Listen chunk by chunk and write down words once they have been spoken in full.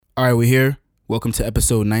All right, we're here. Welcome to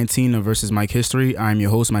episode 19 of Versus Mike History. I'm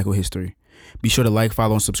your host, Michael History. Be sure to like,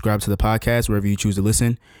 follow, and subscribe to the podcast wherever you choose to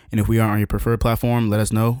listen. And if we aren't on your preferred platform, let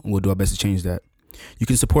us know, and we'll do our best to change that. You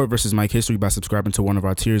can support Versus Mike History by subscribing to one of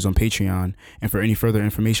our tiers on Patreon. And for any further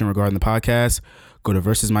information regarding the podcast, go to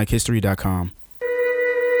versusmikehistory.com.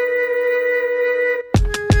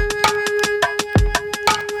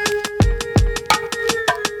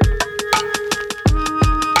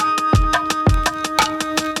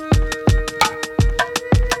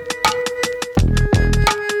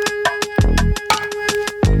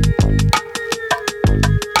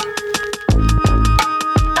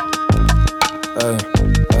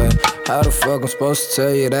 How the fuck I'm supposed to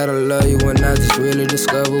tell you that I love you when I just really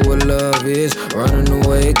discovered what love is? Running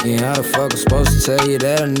away again. How the fuck I'm supposed to tell you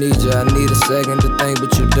that I need you? I need a second to think,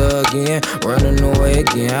 but you dug in. Running away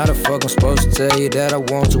again. How the fuck I'm supposed to tell you that I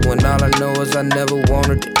want you when all I know is I never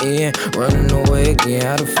wanted to end? Running away again.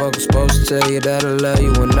 How the fuck I'm supposed to tell you that I love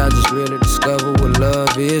you when I just really discovered what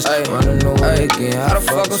love is? Running away again. How the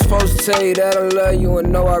fuck I'm supposed to tell you that I love you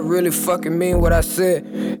and know I really fucking mean what I said?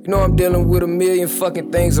 You know I'm dealing with a million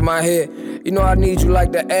fucking things in my head. You know I need you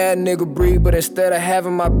like the air nigga breathe, but instead of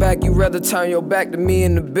having my back, you rather turn your back to me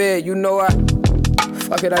in the bed. You know I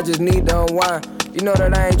just need to unwind. You know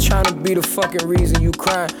that I ain't trying to be the fucking reason you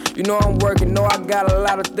crying. You know I'm working, know I got a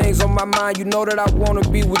lot of things on my mind. You know that I wanna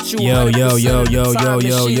be with you. Yo, we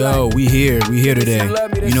here today.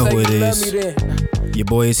 You know who it is. Your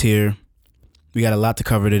boy is here. We got a lot to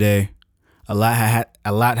cover today. A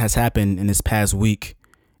lot has happened in this past week,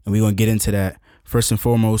 and we're gonna get into that. First and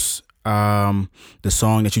foremost, the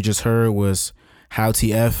song that you just heard was How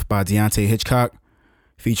TF by Deontay Hitchcock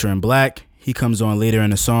featuring Black. He comes on later in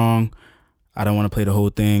the song. I don't want to play the whole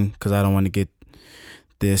thing because I don't want to get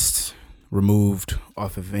this removed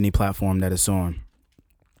off of any platform that it's on.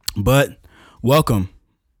 But welcome.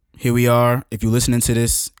 Here we are. If you're listening to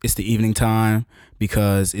this, it's the evening time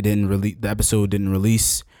because the episode didn't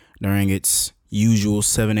release during its usual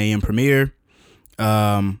 7 a.m. premiere.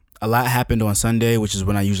 A lot happened on Sunday, which is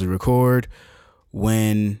when I usually record.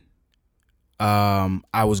 When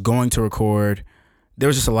I was going to record, there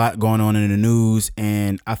was just a lot going on in the news,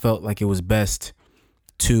 and I felt like it was best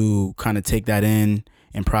to kind of take that in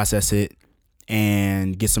and process it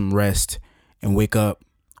and get some rest and wake up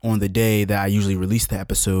on the day that I usually release the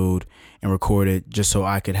episode and record it, just so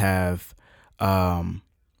I could have a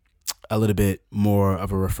little bit more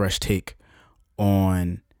of a refreshed take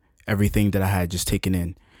on everything that I had just taken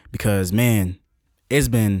in. Because, man, it's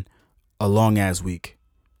been a long-ass week.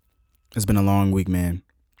 It's been a long week, man.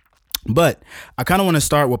 But I kind of want to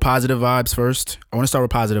start with positive vibes first. I want to start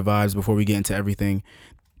with positive vibes before we get into everything.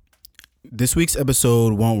 This week's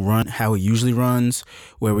episode won't run how it usually runs,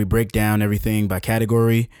 where we break down everything by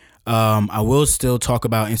category. I will still talk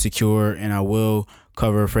about Insecure, and I will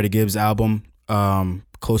cover Freddie Gibbs' album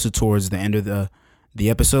closer towards the end of the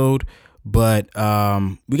episode. But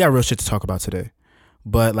we got real shit to talk about today.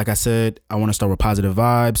 But like I said, I want to start with positive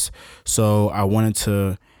vibes. So I wanted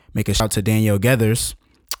to make a shout out to Danielle Gathers.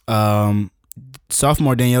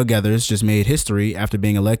 Sophomore Danielle Gathers just made history after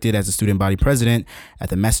being elected as the student body president at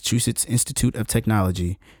the Massachusetts Institute of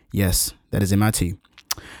Technology. Yes, that is MIT.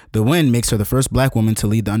 The win makes her the first black woman to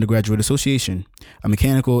lead the undergraduate association. A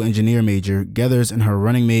mechanical engineer major, Gathers and her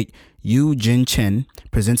running mate, Yu Jin Chen,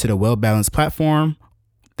 presented a well-balanced platform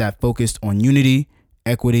that focused on unity,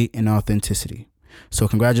 equity, and authenticity. So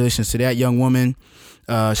congratulations to that young woman.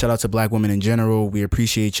 Shout out to black women in general. We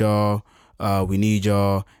appreciate y'all. We need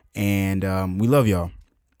y'all. And we love y'all.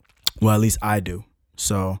 Well, at least I do.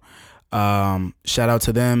 So shout out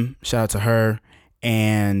to them. Shout out to her.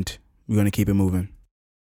 And we're going to keep it moving.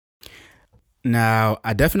 Now,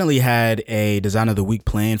 I definitely had a Design of the Week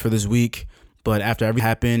plan for this week. But after everything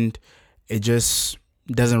happened, it just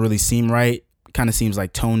doesn't really seem right. Kind of seems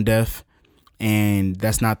like tone deaf. And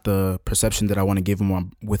that's not the perception that I want to give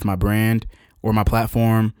them with my brand or my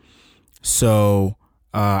platform. So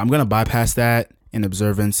I'm going to bypass that in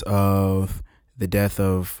observance of the death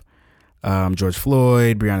of George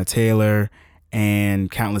Floyd, Breonna Taylor,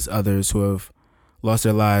 and countless others who have lost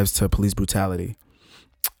their lives to police brutality.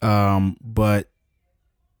 But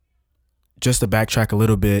just to backtrack a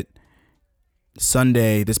little bit,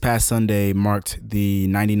 this past Sunday marked the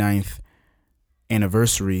 99th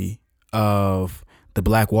anniversary of the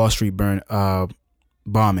Black Wall Street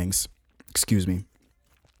bombings. Excuse me.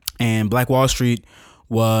 And Black Wall Street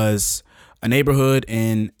was a neighborhood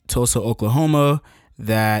in Tulsa, Oklahoma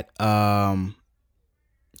that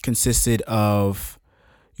consisted of,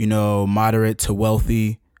 moderate to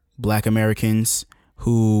wealthy black Americans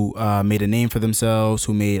who made a name for themselves,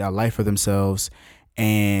 who made a life for themselves,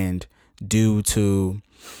 and due to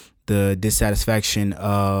the dissatisfaction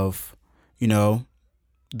of, you know,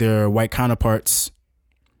 their white counterparts,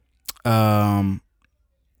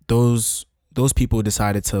 those people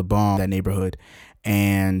decided to bomb that neighborhood,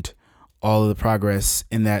 and all of the progress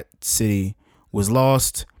in that city was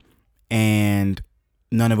lost, and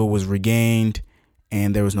none of it was regained,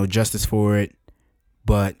 and there was no justice for it.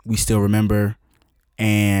 But we still remember,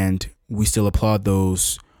 and we still applaud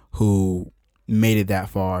those who made it that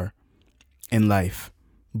far in life.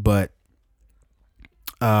 But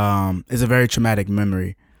it's a very traumatic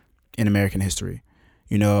memory in American history,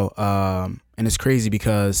 you know, and it's crazy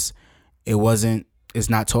because it's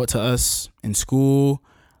not taught to us in school.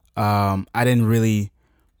 I didn't really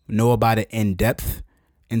know about it in depth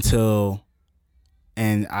until,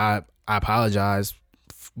 and I apologize,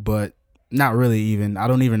 but not really even, I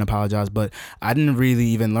don't even apologize, but I didn't really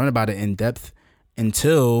even learn about it in depth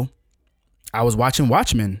until I was watching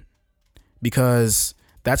Watchmen, because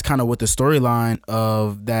that's kind of what the storyline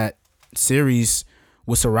of that series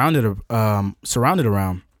was surrounded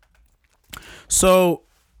around. So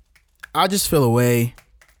I'll just feel away,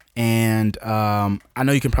 and I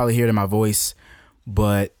know you can probably hear it in my voice,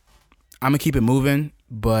 but I'm gonna keep it moving.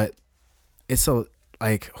 But it's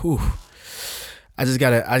I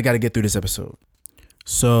gotta get through this episode.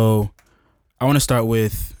 So I want to start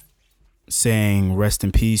with saying rest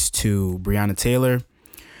in peace to Breonna Taylor,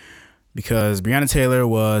 because Breonna Taylor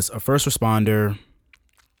was a first responder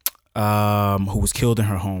who was killed in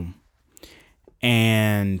her home.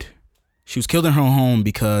 And she was killed in her home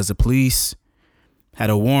because the police had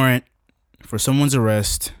a warrant for someone's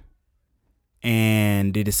arrest,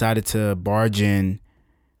 and they decided to barge in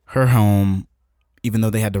her home, even though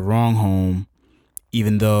they had the wrong home,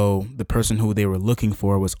 even though the person who they were looking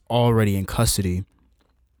for was already in custody.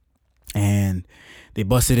 And they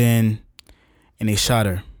busted in and they shot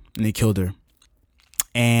her and they killed her.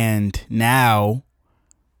 And now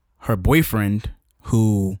her boyfriend,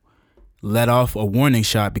 who let off a warning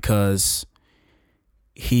shot because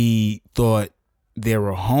he thought there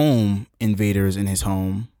were home invaders in his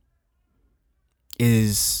home,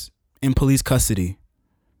 is in police custody.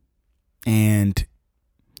 And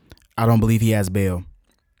I don't believe he has bail.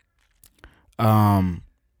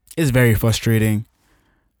 It's very frustrating.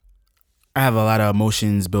 I have a lot of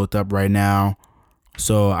emotions built up right now.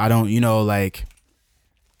 So I don't,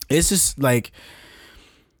 it's just like,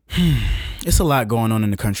 it's a lot going on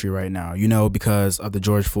in the country right now, because of the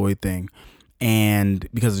George Floyd thing and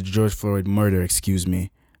because of the George Floyd murder, excuse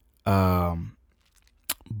me. But,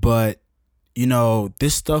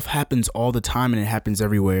 this stuff happens all the time and it happens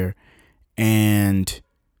everywhere. And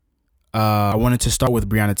I wanted to start with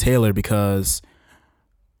Breonna Taylor because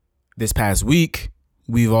this past week,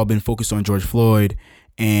 we've all been focused on George Floyd,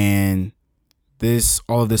 and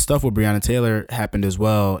all of this stuff with Breonna Taylor happened as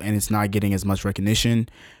well, and it's not getting as much recognition.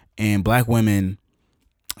 And black women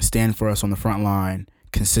stand for us on the front line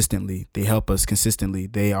consistently. They help us consistently.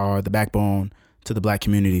 They are the backbone to the black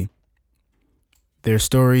community. Their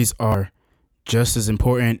stories are just as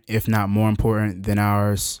important, if not more important than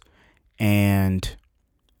ours, and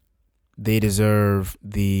they deserve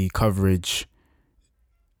the coverage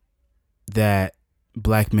that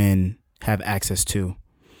black men have access to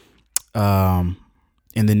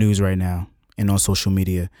in the news right now and on social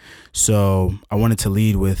media. So I wanted to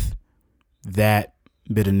lead with that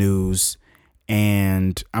bit of news,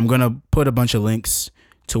 and I'm going to put a bunch of links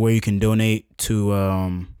to where you can donate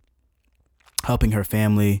to helping her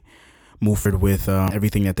family move forward with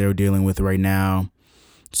everything that they're dealing with right now.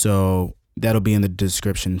 So that'll be in the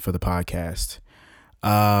description for the podcast.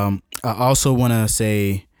 I also want to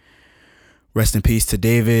say rest in peace to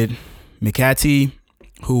David McAtee,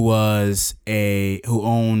 who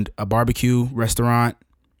owned a barbecue restaurant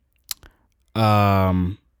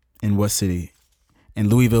in what city? In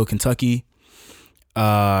Louisville, Kentucky.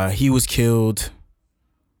 He was killed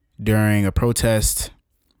during a protest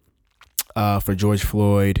for George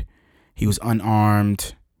Floyd. He was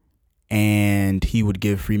unarmed, and he would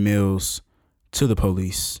give free meals to the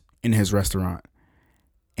police in his restaurant.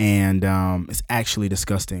 And it's actually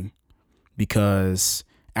disgusting, because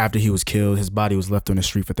after he was killed, his body was left on the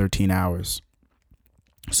street for 13 hours.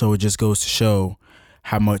 So it just goes to show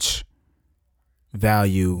how much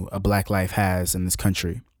value a black life has in this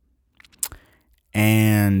country.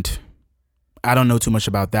 And I don't know too much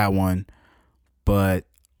about that one, but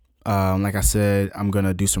like I said, I'm going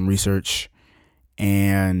to do some research,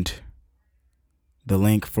 and the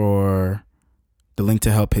link to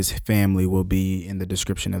help his family will be in the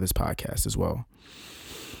description of this podcast as well.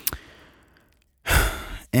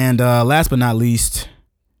 And last but not least,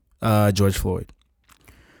 George Floyd.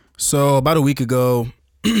 So about a week ago,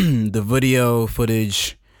 the video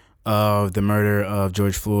footage of the murder of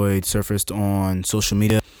George Floyd surfaced on social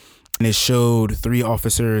media, and it showed 3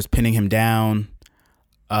 officers pinning him down,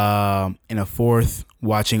 and a 4th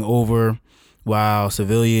watching over, while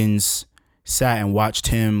civilians sat and watched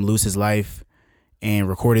him lose his life and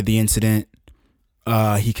recorded the incident.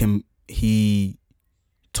 He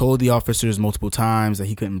told the officers multiple times that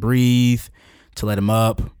he couldn't breathe, to let him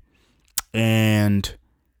up, and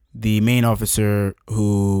the main officer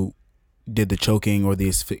who did the choking or the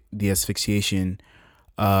asphyxiation,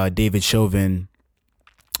 David Chauvin,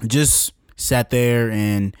 just sat there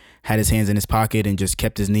and had his hands in his pocket and just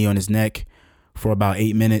kept his knee on his neck for about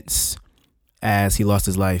 8 minutes as he lost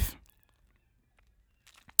his life.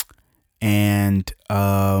 And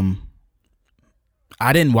I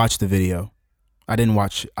didn't watch the video. I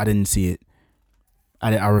didn't see it.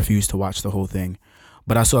 I refused to watch the whole thing.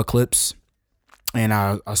 But I saw clips, and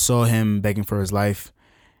I saw him begging for his life,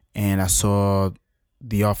 and I saw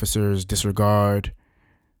the officer's disregard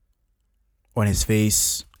on his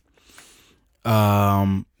face.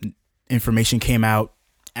 Information came out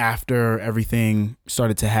after everything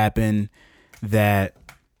started to happen that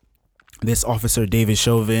this officer, David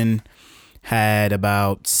Chauvin, had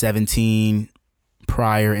about 17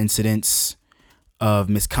 prior incidents of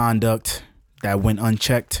misconduct that went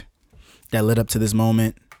unchecked that led up to this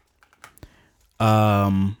moment.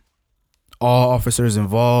 All officers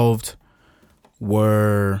involved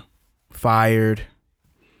were fired,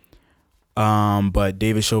 but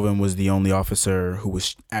David Chauvin was the only officer who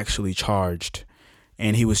was actually charged,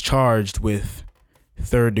 and he was charged with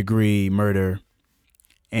 3rd-degree murder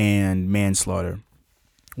and manslaughter,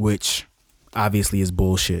 which obviously is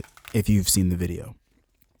bullshit if you've seen the video.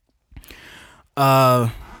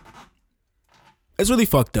 It's really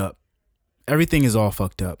fucked up. Everything is all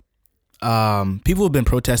fucked up. People have been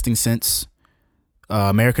protesting since.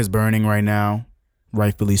 America's burning right now,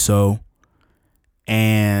 rightfully so.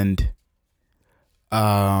 And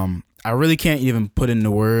I really can't even put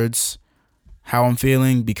into words how I'm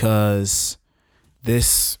feeling, because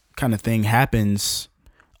this kind of thing happens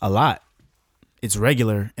a lot. It's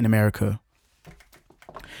regular in America.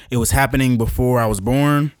 It was happening before I was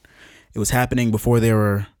born. It was happening before there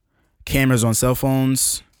were cameras on cell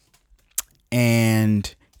phones.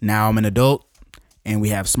 And now I'm an adult, and we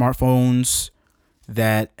have smartphones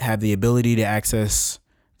that have the ability to access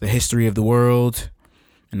the history of the world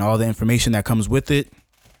and all the information that comes with it.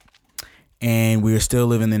 And we are still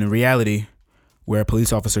living in a reality where a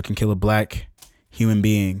police officer can kill a black human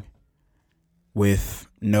being with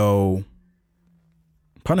no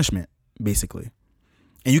punishment, basically.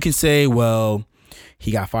 And you can say, well,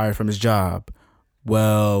 he got fired from his job.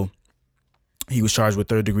 Well, he was charged with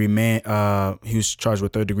 3rd-degree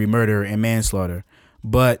murder and manslaughter.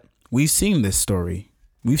 But we've seen this story.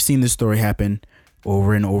 We've seen this story happen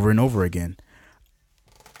over and over and over again.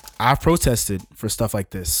 I've protested for stuff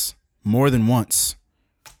like this more than once.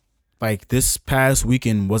 Like, this past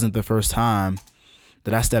weekend wasn't the first time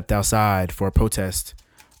that I stepped outside for a protest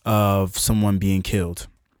of someone being killed.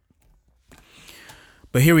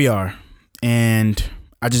 But here we are, and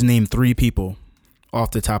I just named 3 people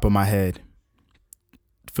off the top of my head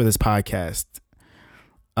for this podcast.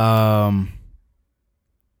 I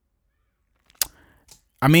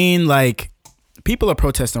mean, like, people are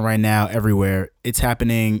protesting right now everywhere. It's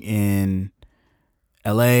happening in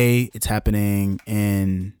LA. It's happening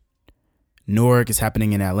in Newark. It's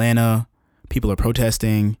happening in Atlanta. People are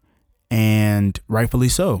protesting, and rightfully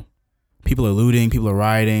so. People are looting. People are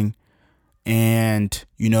rioting. And,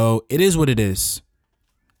 you know, it is what it is.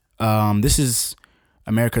 This is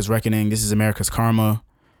America's reckoning. This is America's karma.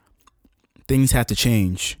 Things have to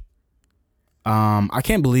change. I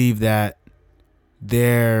can't believe that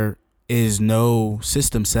there is no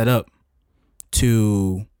system set up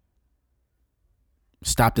to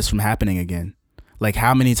stop this from happening again. Like,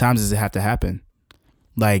 how many times does it have to happen?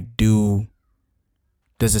 Like, does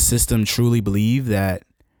the system truly believe that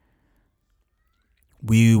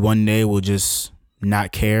we one day will just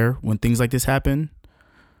not care when things like this happen?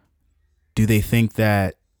 Do they think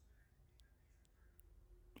that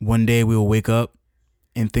one day we will wake up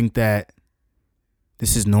and think that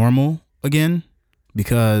this is normal again?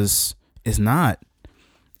 Because it's not.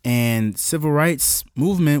 And civil rights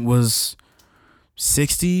movement was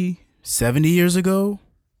 60, 70 years ago,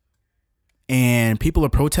 and people are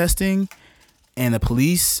protesting, and the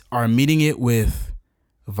police are meeting it with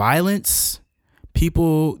violence.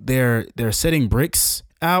 People, they're setting bricks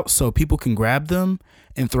out so people can grab them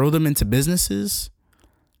and throw them into businesses.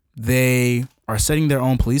 They are setting their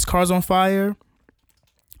own police cars on fire.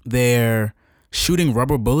 They're shooting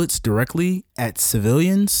rubber bullets directly at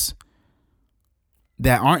civilians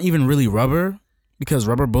that aren't even really rubber, because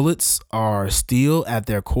rubber bullets are steel at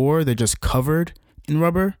their core. They're just covered in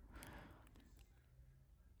rubber.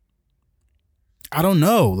 I don't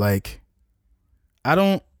know. Like, I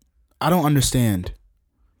don't understand.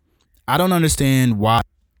 I don't understand why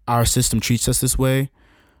our system treats us this way.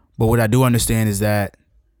 But what I do understand is that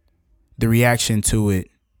the reaction to it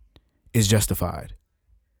is justified.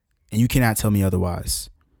 And you cannot tell me otherwise.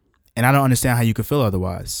 And I don't understand how you could feel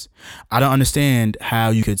otherwise. I don't understand how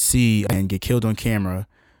you could see and get killed on camera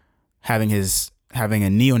having a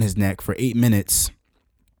knee on his neck for 8 minutes.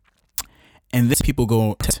 And these people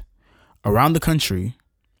go around the country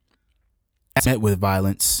met with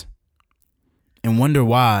violence and wonder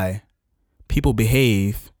why people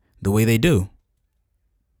behave the way they do.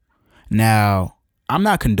 Now, I'm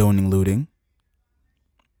not condoning looting,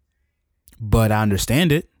 but I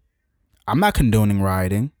understand it. I'm not condoning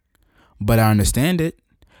rioting, but I understand it.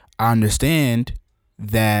 I understand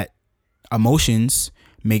that emotions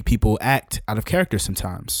make people act out of character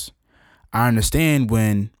sometimes. I understand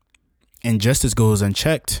when injustice goes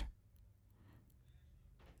unchecked,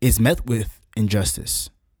 it's met with injustice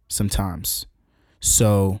sometimes.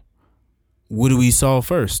 So what do we solve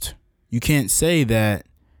first? You can't say that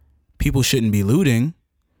people shouldn't be looting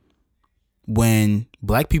when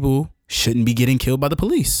black people shouldn't be getting killed by the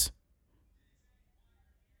police.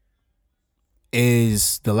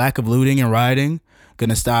 Is the lack of looting and rioting going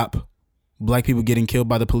to stop black people getting killed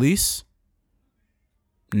by the police?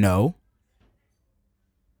 No.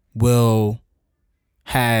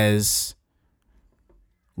 Has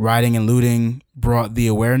rioting and looting brought the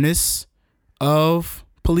awareness of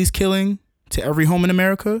police killing to every home in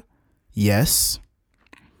America? Yes.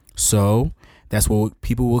 So that's what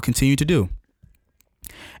people will continue to do.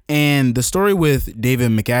 And the story with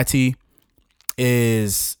David McAtee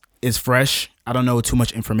is fresh. I don't know too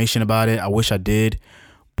much information about it. I wish I did,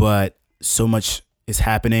 but so much is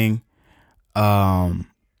happening. But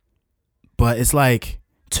it's like,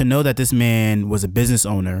 to know that this man was a business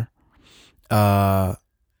owner.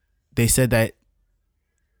 They said that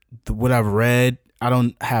what I've read, I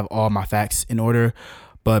don't have all my facts in order,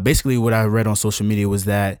 but basically what I read on social media was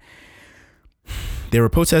that they were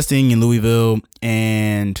protesting in Louisville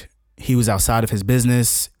and he was outside of his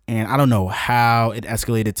business. And I don't know how it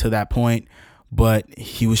escalated to that point, but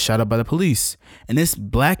he was shot up by the police. And this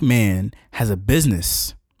black man has a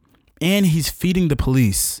business and he's feeding the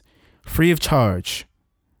police free of charge.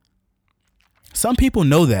 Some people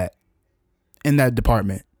know that in that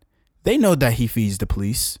department. They know that he feeds the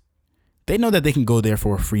police. They know that they can go there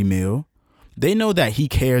for a free meal. They know that he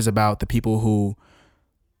cares about the people who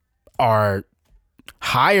are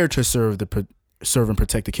hired to serve and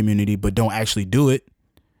protect the community, but don't actually do it.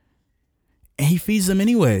 And he feeds them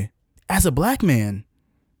anyway, as a black man.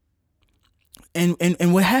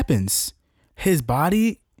 And what happens? His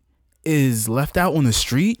body is left out on the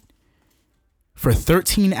street for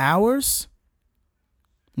 13 hours?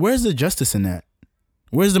 Where's the justice in that?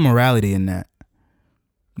 Where's the morality in that?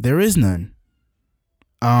 There is none.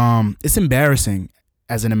 It's embarrassing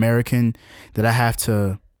as an American that I have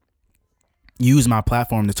to use my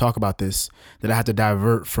platform to talk about this, that I have to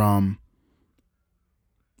divert from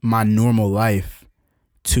my normal life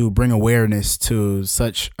to bring awareness to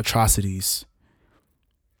such atrocities.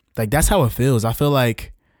 Like, that's how it feels. I feel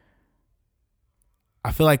like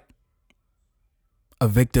a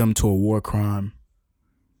victim to a war crime.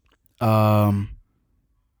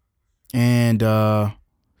 And I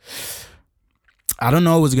don't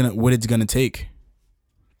know what it's gonna take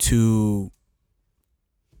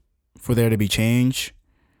for there to be change,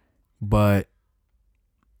 but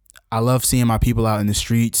I love seeing my people out in the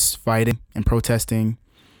streets fighting and protesting.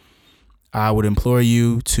 I would implore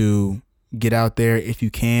you to get out there if you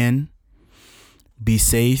can. Be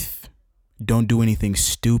safe. Don't do anything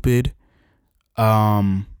stupid.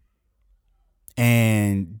 And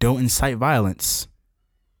don't incite violence.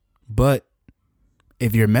 But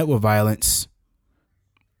if you're met with violence,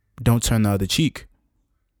 don't turn the other cheek,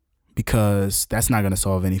 because that's not going to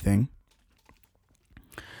solve anything.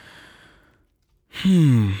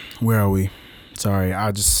 Where are we? Sorry,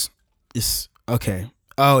 it's okay.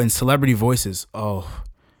 Oh, and celebrity voices. Oh,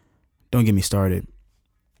 don't get me started.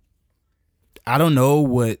 I don't know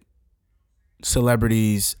what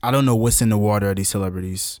celebrities, I don't know what's in the water of these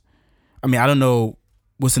celebrities. I mean, I don't know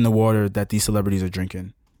what's in the water that these celebrities are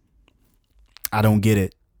drinking. I don't get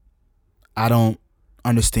it. I don't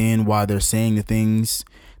understand why they're saying the things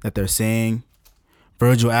that they're saying.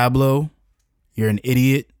 Virgil Abloh, you're an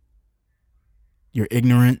idiot. You're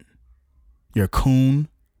ignorant. You're a coon.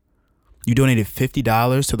 You donated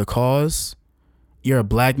 $50 to the cause. You're a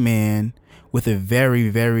black man with a very,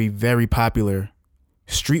 very, very popular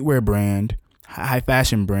streetwear brand, high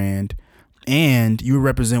fashion brand, and you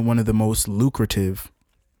represent one of the most lucrative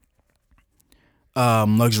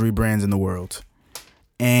luxury brands in the world.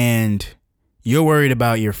 And you're worried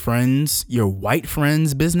about your friends, your white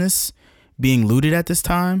friends' business being looted at this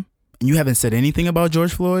time, and you haven't said anything about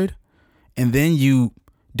George Floyd, and then you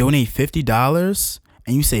donate $50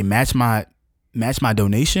 and you say match my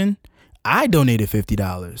donation. I donated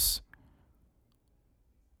 $50.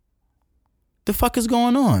 The fuck is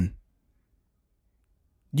going on?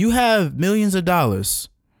 You have millions of dollars.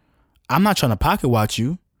 I'm not trying to pocket watch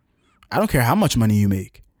you. I don't care how much money you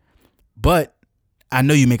make, but I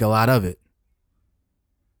know you make a lot of it,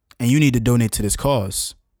 and you need to donate to this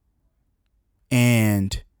cause.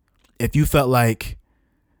 And if you felt like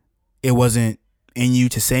it wasn't in you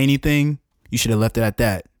to say anything, you should have left it at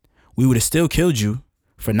that. We would have still killed you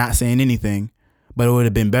for not saying anything, but it would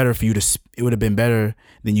have been better for you to. It would have been better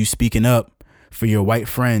than you speaking up for your white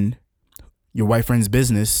friend's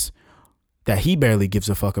business that he barely gives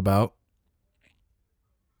a fuck about,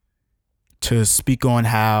 to speak on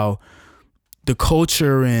how the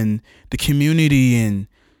culture and the community and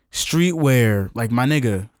streetwear, like, my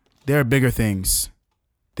nigga, there are bigger things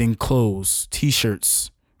than clothes, t-shirts,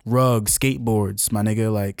 rugs, skateboards, my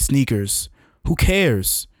nigga, like sneakers. Who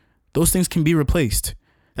cares? Those things can be replaced.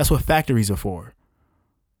 That's what factories are for.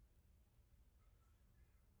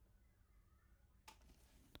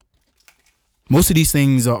 Most of these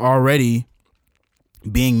things are already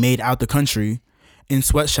being made out the country in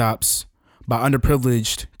sweatshops by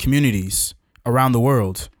underprivileged communities around the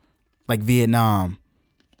world, like Vietnam.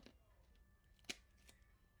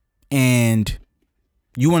 And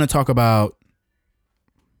you want to talk about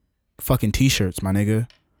fucking t-shirts, my nigga?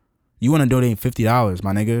 You want to donate $50,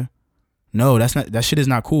 my nigga? No, that shit is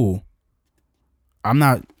not cool. I'm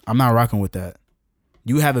not rocking with that.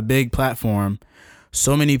 You have a big platform.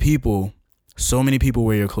 So many people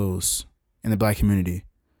wear your clothes in the black community.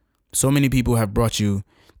 So many people have brought you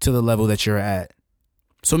to the level that you're at.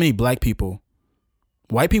 So many black people.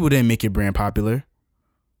 White people didn't make your brand popular.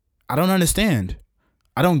 I don't understand.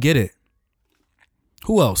 I don't get it.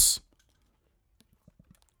 Who else?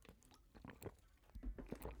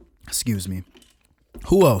 Excuse me.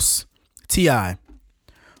 Who else? T.I.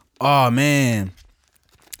 Oh, man.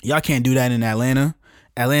 Y'all can't do that in Atlanta.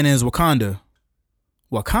 Atlanta is Wakanda.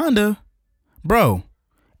 Wakanda? Bro,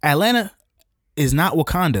 Atlanta is not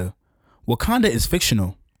Wakanda. Wakanda is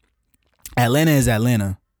fictional. Atlanta is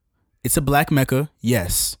Atlanta. It's a black Mecca,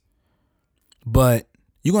 yes. But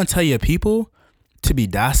you're going to tell your people to be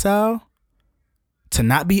docile? To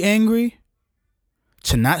not be angry?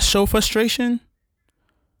 To not show frustration?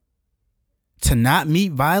 To not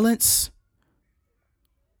meet violence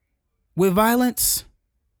with violence?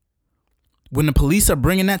 When the police are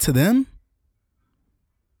bringing that to them?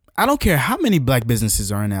 I don't care how many black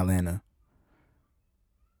businesses are in Atlanta.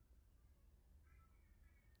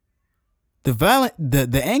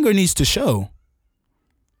 The anger needs to show.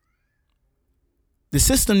 The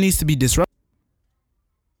system needs to be disrupted.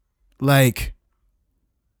 Like,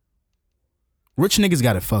 rich niggas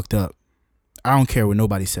got it fucked up. I don't care what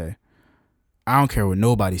nobody say.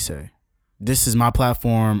 This is my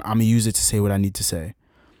platform. I'm gonna use it to say what I need to say.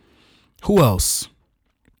 Who else?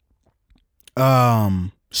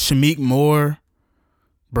 Shamik Moore.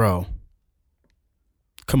 Bro.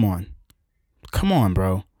 Come on,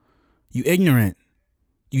 bro. You ignorant.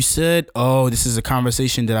 You said, oh, this is a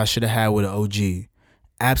conversation that I should have had with an OG.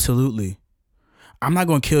 Absolutely. I'm not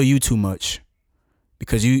going to kill you too much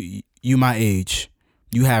because you my age.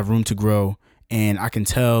 You have room to grow. And I can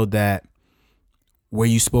tell that where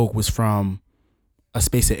you spoke was from a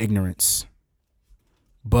space of ignorance.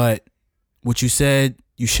 But what you said,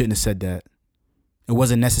 you shouldn't have said that. It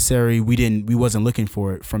wasn't necessary. We wasn't looking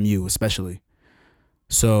for it from you, especially.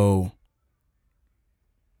 So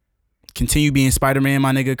continue being Spider-Man,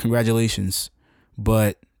 my nigga. Congratulations.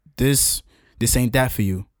 But this ain't that for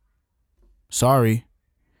you. Sorry.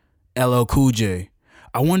 LL Cool J.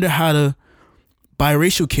 I wonder how the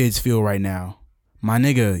biracial kids feel right now. My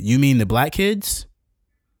nigga, you mean the black kids?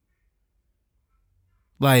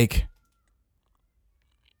 Like,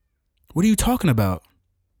 what are you talking about?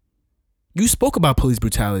 You spoke about police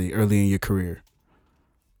brutality early in your career.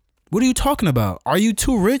 What are you talking about? Are you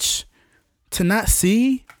too rich to not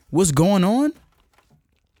see what's going on?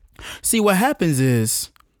 See, what happens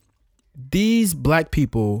is these black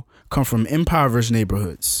people come from impoverished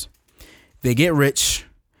neighborhoods. They get rich.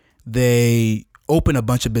 They open a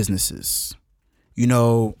bunch of businesses. You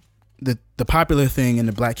know, the popular thing in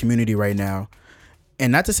the black community right now,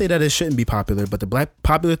 and not to say that it shouldn't be popular, but the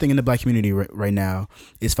popular thing in the black community right now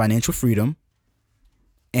is financial freedom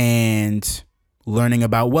and learning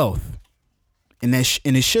about wealth, and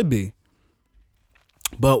it should be.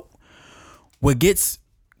 But what gets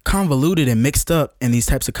convoluted and mixed up in these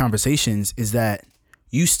types of conversations is that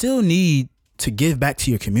you still need to give back to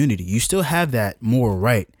your community. You still have that moral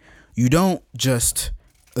right. You don't just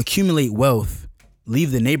accumulate wealth,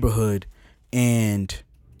 leave the neighborhood, and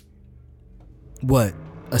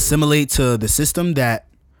assimilate to the system that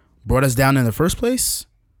brought us down in the first place?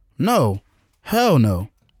 No. Hell no.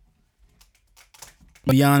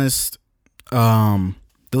 To be honest, the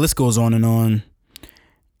list goes on,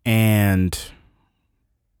 and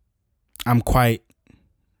I'm quite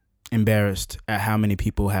embarrassed at how many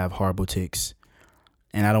people have horrible takes,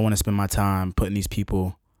 and I don't want to spend my time putting these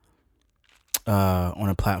people on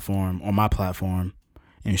my platform,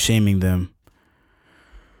 and shaming them.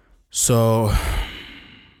 So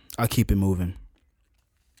I'll keep it moving.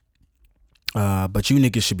 But you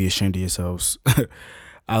niggas should be ashamed of yourselves.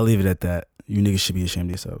 I'll leave it at that. You niggas should be ashamed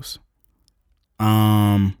of yourselves.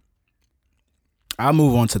 I'll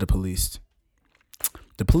move on to the police.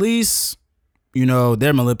 The police,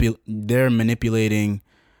 they're manipulating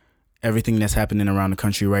everything that's happening around the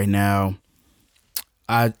country right now.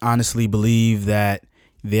 I honestly believe that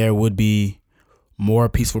there would be more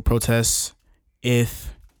peaceful protests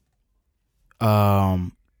if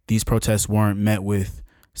these protests weren't met with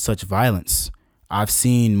such violence. I've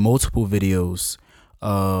seen multiple videos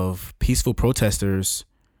of peaceful protesters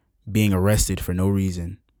being arrested for no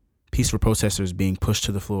reason, peaceful protesters being pushed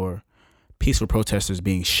to the floor, peaceful protesters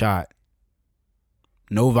being shot.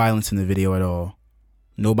 No violence in the video at all.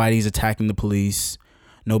 Nobody's attacking the police.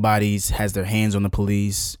 Nobody's has their hands on the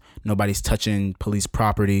police. Nobody's touching police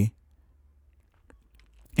property.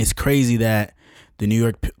 It's crazy that the New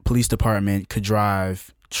York Police Department could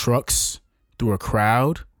drive trucks through a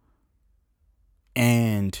crowd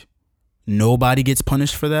and nobody gets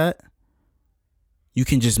punished for that. You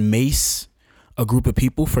can just mace a group of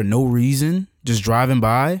people for no reason, just driving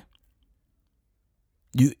by.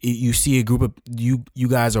 You see a group of you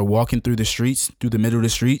guys are walking through the middle of the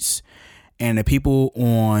streets, and the people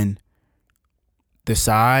on the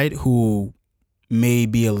side who may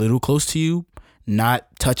be a little close to you, not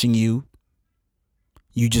touching you,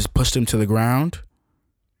 you just push them to the ground.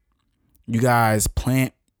 You guys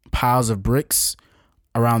plant piles of bricks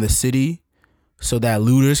around the city so that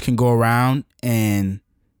looters can go around and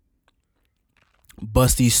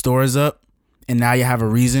bust these stores up, and now you have a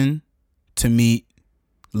reason to meet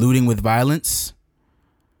looting with violence.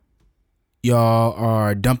 Y'all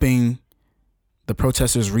are dumping the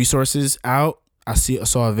protesters' resources out. I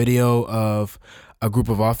saw a video of a group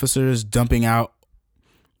of officers dumping out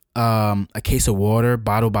a case of water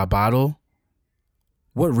bottle by bottle.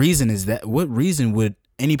 What reason is that? What reason would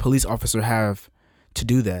any police officer have to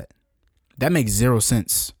do that? That makes zero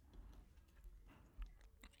sense.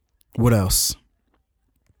 What else?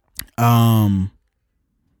 And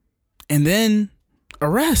then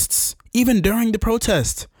arrests, even during the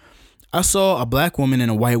protest. I saw a black woman and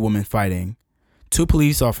a white woman fighting. Two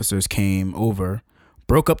police officers came over,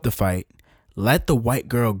 broke up the fight, let the white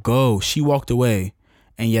girl go. She walked away,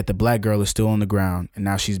 and yet the black girl is still on the ground, and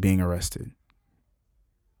now she's being arrested.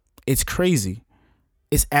 It's crazy.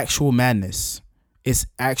 It's actual madness. It's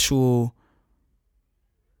actual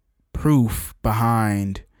proof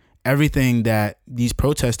behind everything that these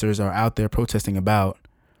protesters are out there protesting about.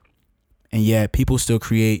 And yet people still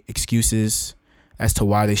create excuses as to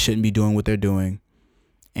why they shouldn't be doing what they're doing.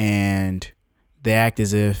 And they act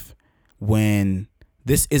as if when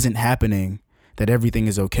this isn't happening, that everything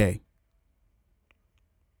is okay.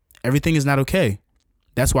 Everything is not okay.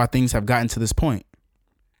 That's why things have gotten to this point.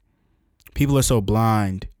 People are so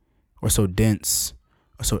blind or so dense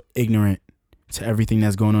or so ignorant to everything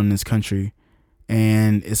that's going on in this country.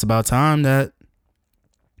 And it's about time that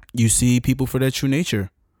you see people for their true nature.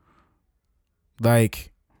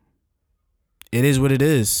 Like, it is what it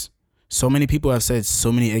is. So many people have said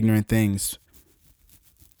so many ignorant things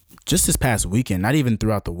just this past weekend, not even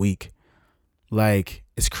throughout the week. Like,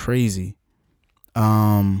 it's crazy.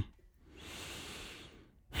 What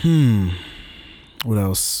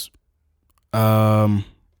else? Where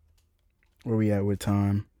we at with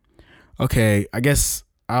time? Okay, I guess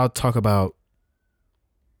I'll talk about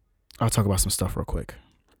some stuff real quick.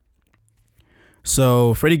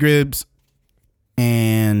 So Freddie Gibbs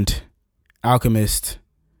and Alchemist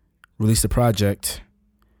released a project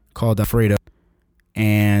called Alfredo,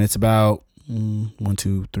 and it's about 1,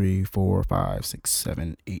 2, 3, 4, 5, 6,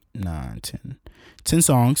 7, 8, 9, 10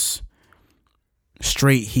 songs.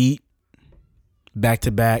 straight heat, back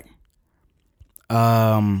to back.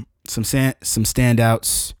 Some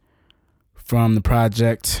standouts from the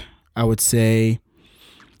project, I would say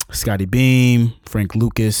Scotty Beam, Frank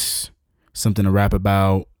Lucas, Something to Rap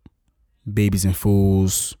About, Babies and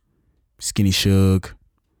Fools, Skinny Suge.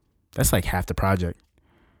 That's like half the project.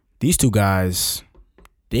 These two guys,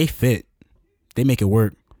 they fit. They make it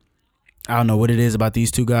work. I don't know what it is about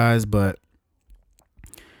these two guys, but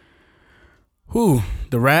the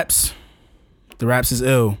raps is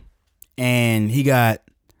ill. And he got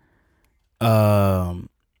Conway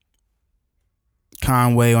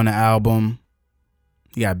on the album.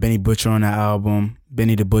 He got Benny Butcher on the album,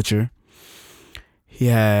 Benny the Butcher. He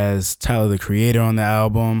has Tyler the Creator on the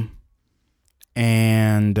album.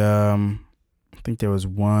 And I think there was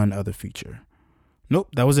one other feature. Nope,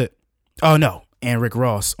 that was it. Oh, no. And Rick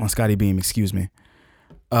Ross on Scotty Beam, excuse me.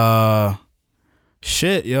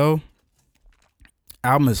 Shit, yo.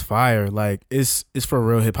 Album is fire. Like, it's for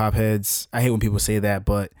real hip-hop heads. I hate when people say that,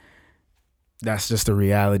 but that's just the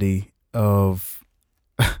reality of...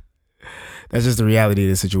 that's just the reality of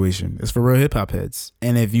the situation. It's for real hip-hop heads.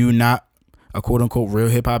 And if you're not a quote-unquote real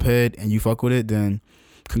hip-hop head and you fuck with it, then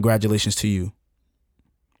congratulations to you.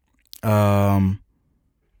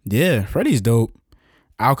 Yeah, Freddie's dope.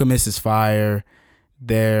 Alchemist is fire.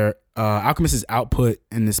 Their Alchemist's output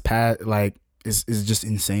in this past, like, is just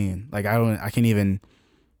insane. Like, I can't even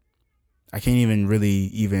really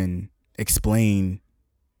even explain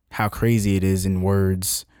how crazy it is in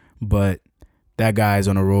words, but that guy's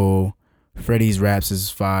on a roll. Freddie's raps is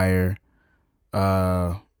fire.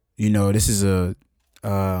 This is a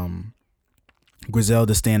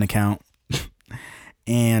Griselda Stan account.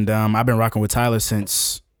 And I've been rocking with Tyler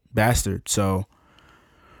since Bastard. So,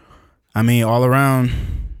 I mean, all around,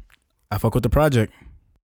 I fuck with the project.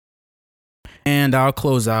 And I'll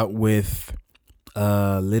close out with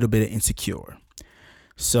a little bit of Insecure.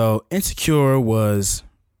 So, Insecure was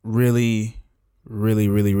really, really,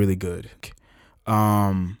 really, really good.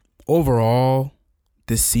 Overall,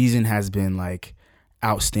 this season has been, like,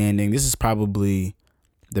 outstanding. This is probably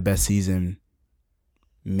the best season,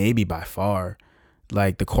 maybe by far.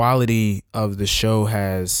 Like, the quality of the show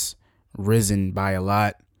has risen by a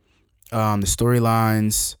lot. The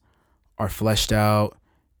storylines are fleshed out.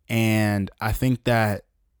 And I think that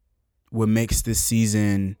what makes this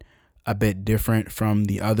season a bit different from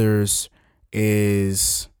the others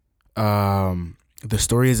is the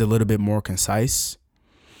story is a little bit more concise.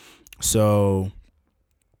 So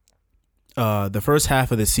the first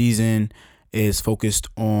half of the season is focused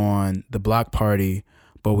on the block party,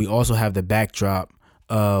 but we also have the backdrop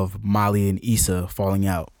of Molly and Issa falling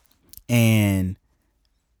out. And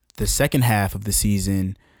the second half of the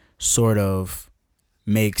season sort of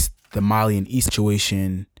makes the Molly and Issa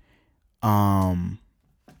situation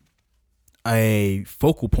a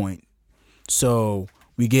focal point. So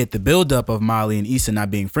we get the buildup of Molly and Issa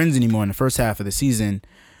not being friends anymore in the first half of the season,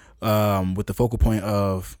 with the focal point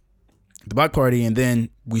of the block party, and then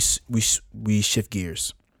we shift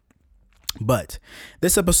gears. But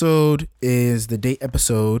this episode is the date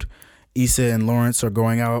episode. Issa and Lawrence are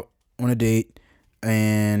going out on a date,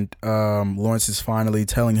 and Lawrence is finally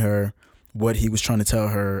telling her what he was trying to tell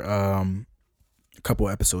her a couple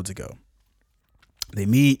episodes ago. They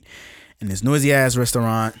meet in this noisy ass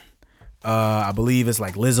restaurant. I believe it's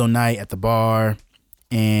like Lizzo night at the bar,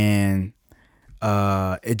 and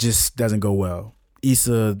it just doesn't go well.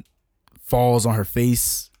 Issa falls on her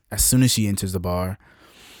face as soon as she enters the bar.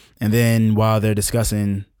 And then while they're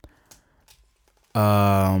discussing,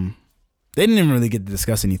 they didn't even really get to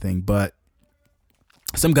discuss anything, but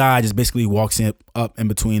some guy just basically walks up in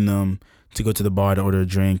between them to go to the bar to order a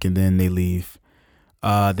drink, and then they leave.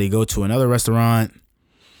 They go to another restaurant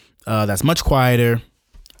that's much quieter,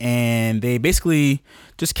 and they basically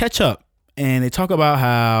just catch up, and they talk about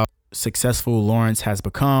how successful Lawrence has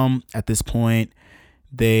become at this point.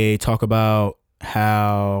 They talk about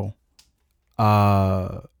how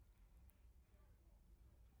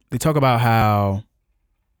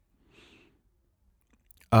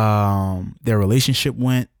their relationship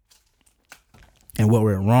went and what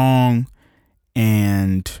went wrong,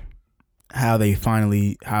 and how they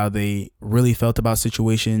really felt about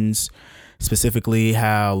situations, specifically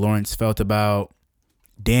how Lawrence felt about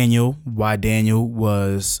Daniel, why Daniel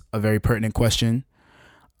was a very pertinent question.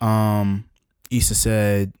 Issa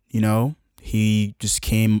said, he just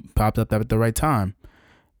popped up at the right time,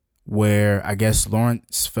 where I guess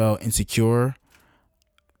Lawrence felt insecure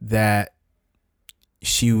that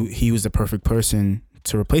he was the perfect person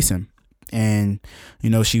to replace him. And,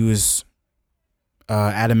 she was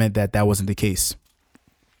adamant that wasn't the case.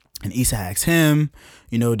 And Issa asks him,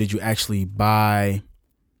 did you actually buy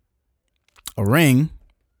a ring?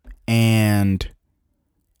 And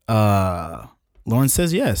Lawrence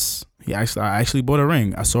says yes. I actually bought a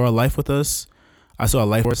ring. I saw a life with us.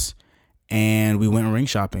 And we went ring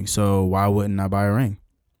shopping. So why wouldn't I buy a ring?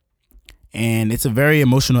 And it's a very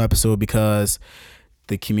emotional episode because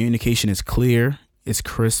the communication is clear. It's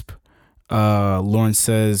crisp. Lawrence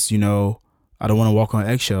says, I don't want to walk on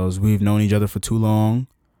eggshells. We've known each other for too long,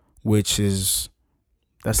 that's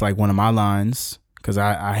like one of my lines, because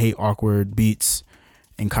I hate awkward beats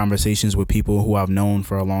in conversations with people who I've known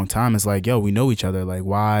for a long time. It's like, yo, we know each other. Like,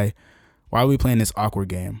 why are we playing this awkward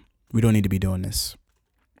game? We don't need to be doing this.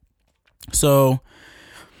 So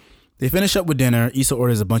they finish up with dinner. Issa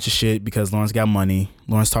orders a bunch of shit because Lawrence got money.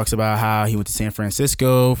 Lawrence talks about how he went to San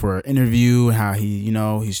Francisco for an interview, and how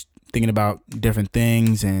he's thinking about different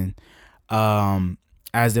things. And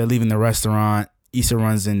as they're leaving the restaurant, Issa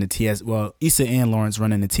and Lawrence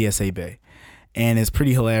run into TSA Bay. And it's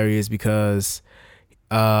pretty hilarious because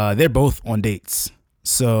they're both on dates.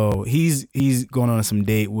 So he's going on some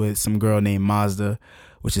date with some girl named Mazda,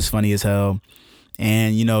 which is funny as hell.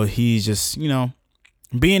 And, he's just,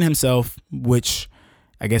 being himself, which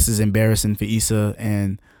I guess is embarrassing for Issa.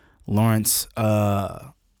 And Lawrence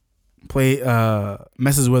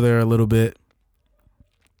messes with her a little bit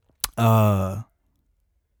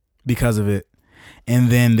because of it. And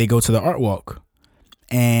then they go to the art walk.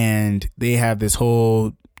 And they have this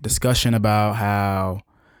whole discussion about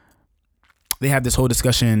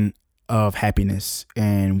of happiness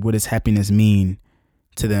and what does happiness mean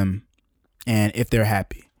to them and if they're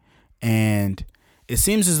happy. And it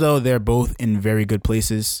seems as though they're both in very good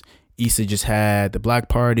places. Issa just had the black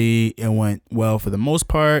party. It went well for the most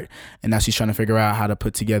part. And now she's trying to figure out how to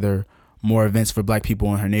put together more events for black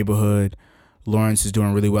people in her neighborhood. Lawrence is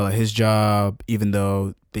doing really well at his job, even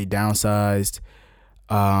though they downsized.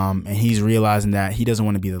 And he's realizing that he doesn't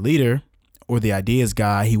want to be the leader or the ideas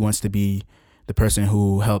guy. He wants to be the person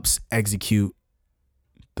who helps execute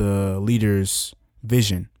the leader's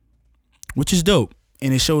vision, which is dope.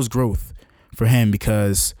 And it shows growth for him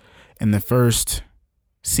because in the first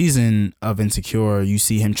season of Insecure, you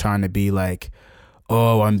see him trying to be like,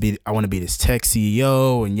 oh, I want to be this tech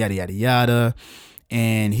CEO and yada, yada, yada.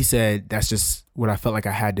 And he said, that's just what I felt like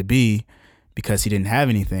I had to be because he didn't have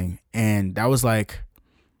anything. And that was like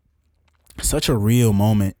such a real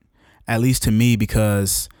moment, at least to me,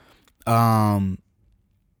 because I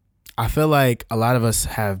feel like a lot of us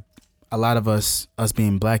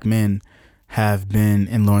being black men have been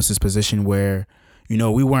in Lawrence's position where,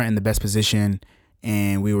 we weren't in the best position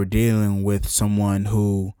and we were dealing with someone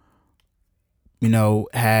who,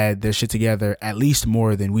 had their shit together at least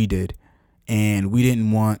more than we did. And we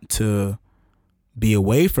didn't want to be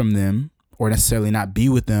away from them or necessarily not be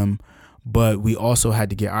with them, but we also had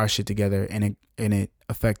to get our shit together, and it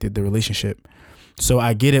affected the relationship. So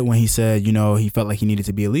I get it when he said, he felt like he needed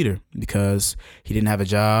to be a leader because he didn't have a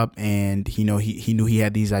job, and he knew he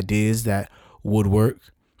had these ideas that would work,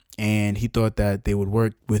 and he thought that they would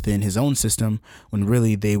work within his own system when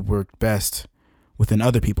really they worked best within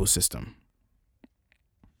other people's system.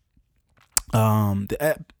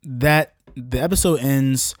 The episode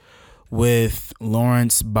ends with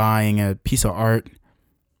Lawrence buying a piece of art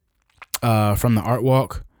from the art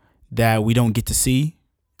walk that we don't get to see,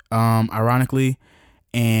 ironically,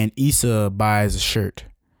 and Issa buys a shirt.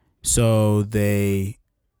 So they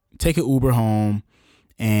take an Uber home,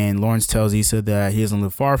 and Lawrence tells Issa that he doesn't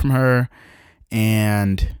live far from her.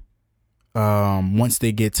 And once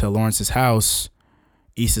they get to Lawrence's house,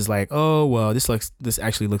 Issa's like, oh, well, this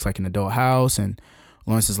actually looks like an adult house. And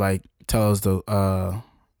Lawrence is like, tells the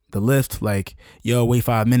Lyft, like, yo, wait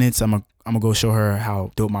 5 minutes. I'm gonna go show her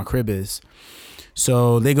how dope my crib is.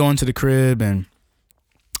 So they go into the crib, and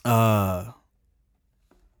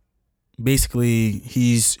basically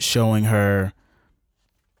he's showing her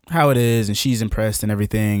how it is, and she's impressed and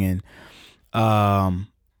everything. And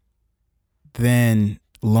then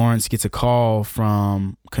Lawrence gets a call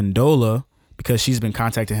from Condola because she's been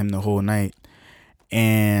contacting him the whole night.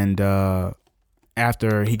 And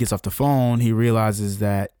after he gets off the phone, he realizes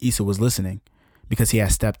that Issa was listening because he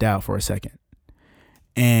had stepped out for a second.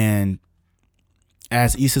 And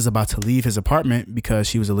as Issa's about to leave his apartment because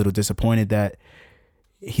she was a little disappointed that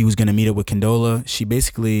he was going to meet up with Condola, she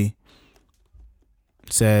basically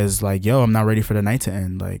says like, yo, I'm not ready for the night to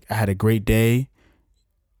end. Like, I had a great day.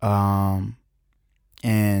 And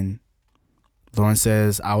Lawrence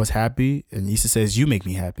says, I was happy. And Issa says, you make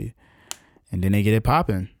me happy. And then they get it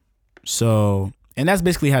popping. So, and that's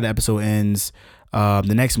basically how the episode ends.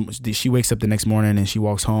 She wakes up the next morning and she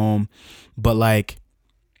walks home. But like,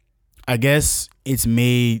 I guess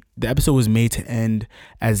the episode was made to end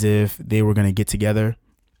as if they were going to get together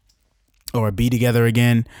or be together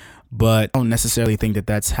again. But I don't necessarily think that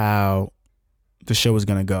that's how the show is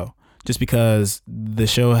going to go. Just because the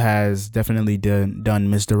show has definitely done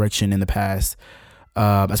misdirection in the past,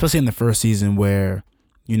 especially in the first season where,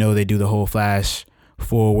 they do the whole flash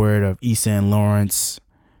forward of Issa and Lawrence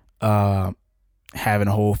having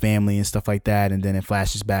a whole family and stuff like that. And then it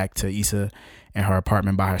flashes back to Issa in her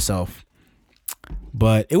apartment by herself.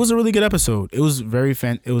 But it was a really good episode. It was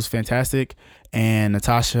it was fantastic. And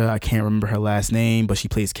Natasha, I can't remember her last name, but she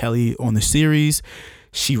plays Kelly on the series.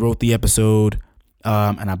 She wrote the episode.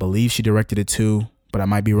 And I believe she directed it too, but I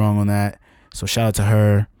might be wrong on that. So shout out to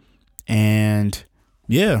her. And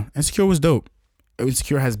yeah, Insecure was dope.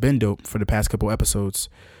 Insecure has been dope for the past couple episodes.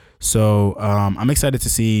 So I'm excited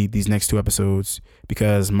to see these next 2 episodes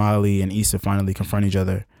because Molly and Issa finally confront each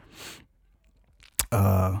other.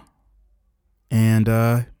 Yeah.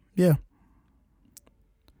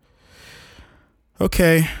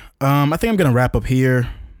 Okay. I think I'm going to wrap up here.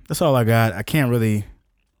 That's all I got. I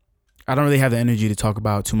don't really have the energy to talk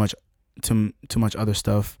about too much other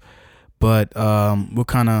stuff, but we'll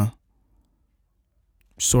kind of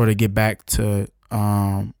sort of get back to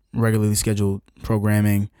regularly scheduled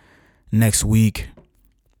programming next week.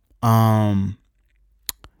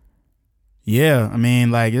 Yeah, I mean,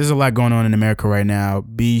 like, there's a lot going on in America right now.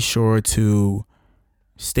 Be sure to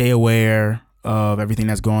stay aware of everything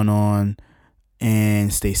that's going on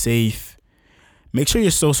and stay safe. Make sure you're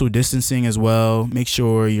social distancing as well. Make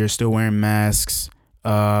sure you're still wearing masks,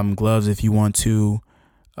 gloves if you want to,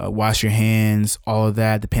 wash your hands, all of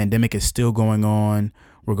that. The pandemic is still going on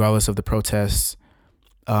regardless of the protests.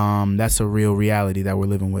 That's a real reality that we're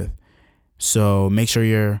living with. So make sure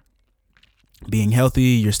you're being healthy,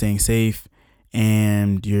 you're staying safe,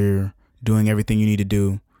 and you're doing everything you need to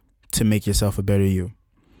do to make yourself a better you.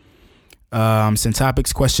 Send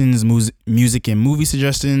topics, questions, music, and movie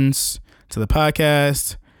suggestions to the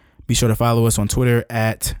podcast. Be sure to follow us on Twitter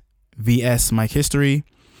at VS Mike History,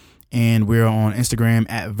 and we're on Instagram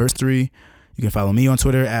at Verstory. You can follow me on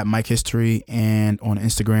Twitter at Mike History and on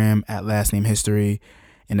Instagram at Last Name History.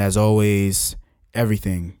 And as always,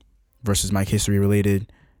 everything versus Mike History related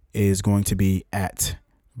is going to be at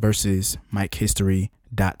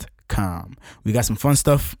versusmikehistory.com. We got some fun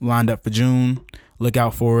stuff lined up for June. Look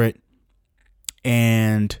out for it.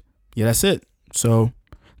 And yeah, that's it. So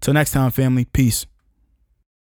till next time, family. Peace.